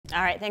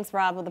All right, thanks,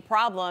 Rob. Well, the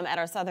problem at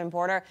our southern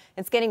border,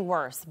 it's getting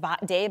worse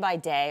day by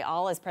day,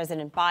 all as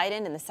President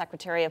Biden and the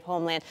Secretary of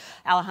Homeland,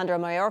 Alejandro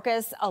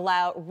Mayorkas,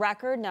 allow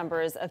record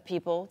numbers of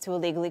people to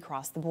illegally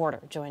cross the border.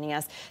 Joining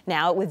us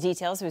now with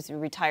details is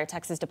retired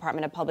Texas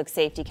Department of Public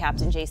Safety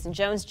Captain Jaeson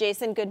Jones.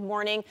 Jason, good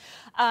morning.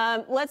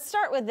 Let's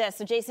start with this.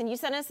 So, Jason, you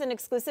sent us an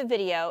exclusive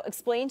video.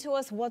 Explain to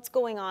us what's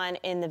going on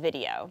in the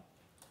video.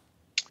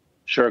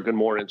 Sure. Good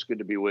morning. It's good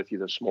to be with you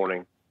this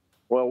morning.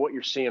 Well, what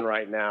you're seeing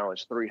right now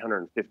is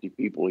 350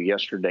 people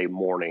yesterday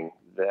morning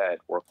that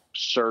were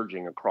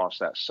surging across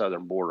that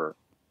southern border.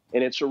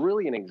 And it's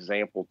really an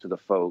example to the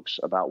folks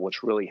about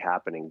what's really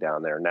happening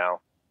down there.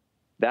 Now,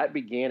 that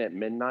began at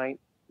midnight,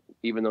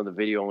 even though the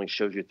video only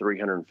shows you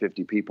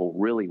 350 people,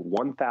 really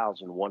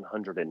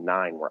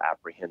 1,109 were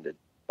apprehended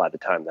by the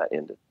time that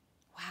ended.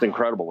 Wow. It's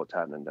incredible what's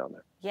happening down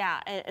there.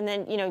 Yeah, and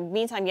then,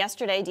 meantime,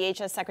 yesterday,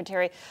 DHS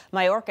Secretary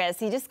Mayorkas,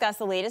 he discussed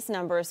the latest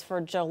numbers for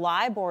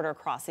July border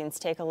crossings.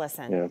 Take a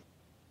listen. Yeah.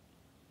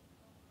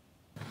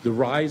 The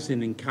rise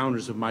in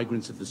encounters of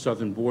migrants at the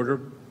southern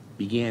border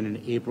began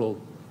in April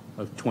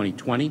of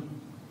 2020,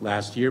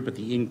 last year, but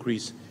the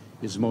increase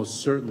is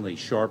most certainly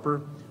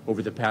sharper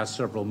over the past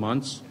several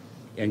months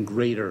and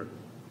greater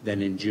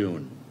than in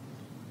June.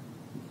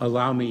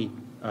 Allow me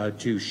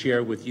to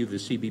share with you the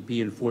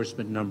CBP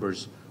enforcement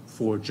numbers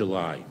for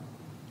July.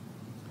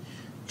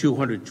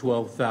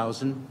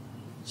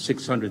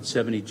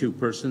 212,672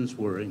 persons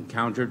were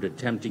encountered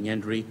attempting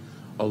entry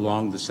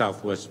along the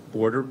southwest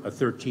border, a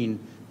 13%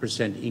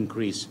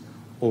 increase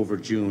over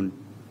June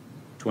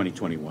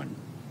 2021.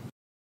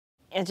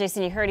 And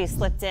Jason, you heard he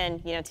slipped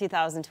in,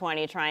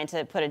 2020, trying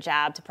to put a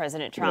jab to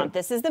President Trump. Yeah.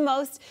 This is the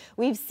most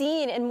we've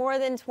seen in more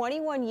than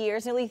 21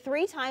 years, nearly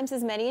 3 times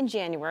as many in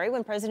January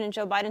when President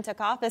Joe Biden took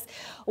office.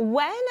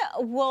 When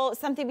will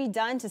something be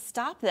done to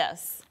stop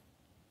this?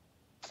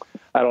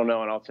 I don't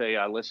know, and I'll tell you,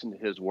 I listened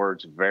to his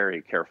words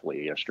very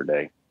carefully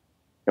yesterday.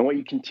 And what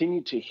you continue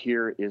to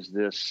hear is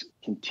this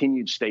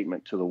continued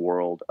statement to the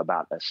world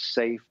about a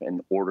safe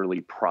and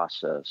orderly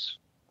process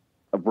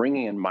of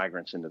bringing in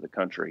migrants into the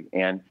country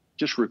and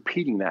just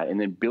repeating that and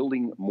then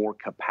building more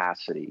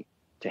capacity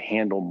to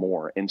handle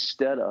more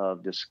instead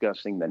of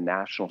discussing the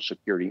national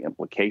security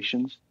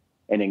implications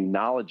and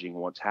acknowledging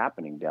what's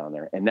happening down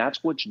there. And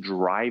that's what's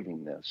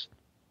driving this.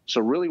 So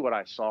really what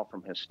I saw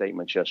from his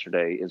statements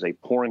yesterday is a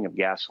pouring of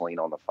gasoline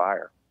on the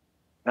fire.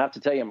 I have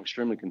to tell you, I'm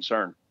extremely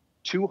concerned.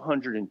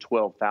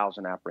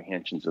 212,000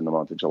 apprehensions in the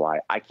month of July.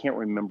 I can't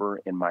remember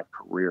in my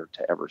career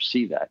to ever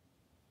see that.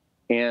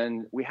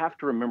 And we have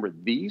to remember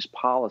these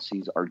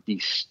policies are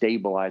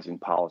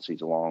destabilizing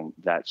policies along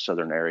that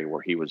southern area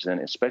where he was in,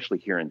 especially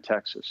here in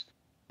Texas.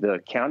 The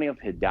county of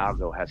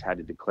Hidalgo has had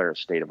to declare a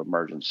state of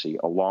emergency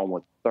along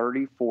with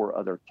 34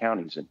 other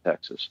counties in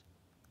Texas.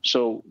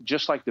 So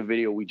just like the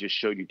video we just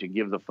showed you to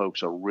give the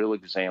folks a real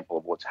example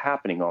of what's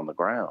happening on the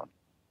ground,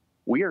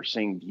 we are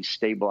seeing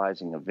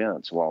destabilizing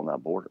events along that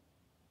border.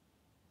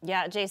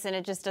 Yeah, Jason,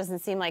 it just doesn't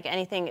seem like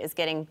anything is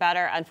getting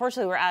better.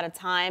 Unfortunately, we're out of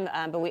time,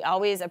 but we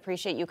always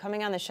appreciate you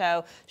coming on the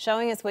show,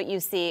 showing us what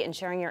you see and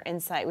sharing your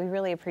insight. We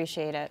really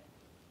appreciate it.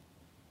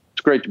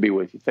 It's great to be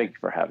with you. Thank you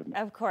for having me.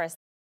 Of course.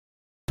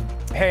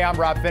 Hey, I'm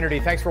Rob Finnerty.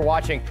 Thanks for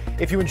watching.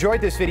 If you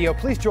enjoyed this video,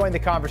 please join the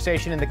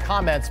conversation in the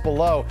comments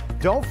below.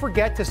 Don't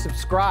forget to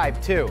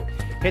subscribe, too.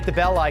 Hit the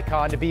bell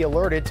icon to be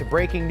alerted to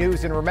breaking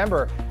news. And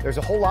remember, there's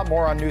a whole lot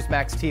more on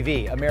Newsmax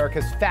TV,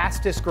 America's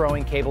fastest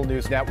growing cable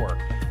news network.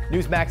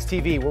 Newsmax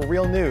TV, we're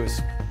real news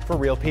for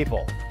real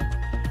people.